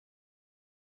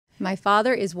My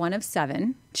father is one of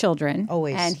 7 children.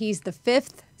 Always. And he's the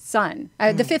 5th son,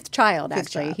 the 5th child,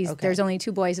 actually. Child, okay. There's only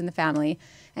 2 boys in the family.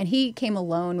 And he came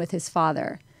alone with his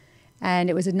father.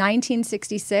 And it was in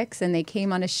 1966, and they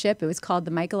came on a ship. It was called the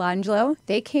Michelangelo.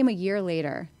 They came a year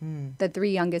later, the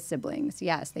 3 youngest siblings.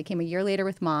 Yes, they came a year later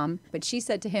with Mom. But she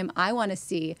said to him, I want to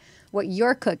see what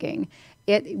you're cooking,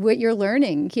 what you're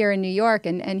learning here in New York.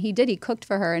 And he did. He cooked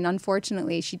for her. And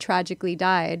unfortunately, she tragically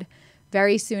died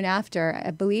very soon after, I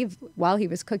believe, while he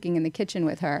was cooking in the kitchen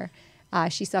with her.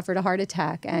 She suffered a heart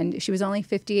attack, and she was only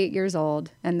 58 years old.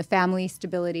 And the family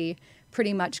stability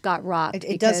pretty much got rocked.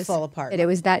 It does fall apart. It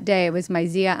was that day. It was my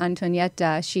Zia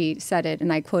Antonietta. She said it,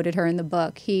 and I quoted her in the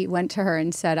book. He went to her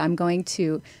and said, I'm going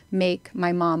to make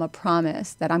my mom a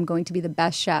promise that I'm going to be the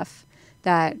best chef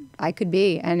that I could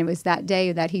be. And it was that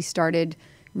day that he started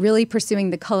really pursuing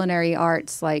the culinary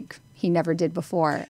arts like he never did before.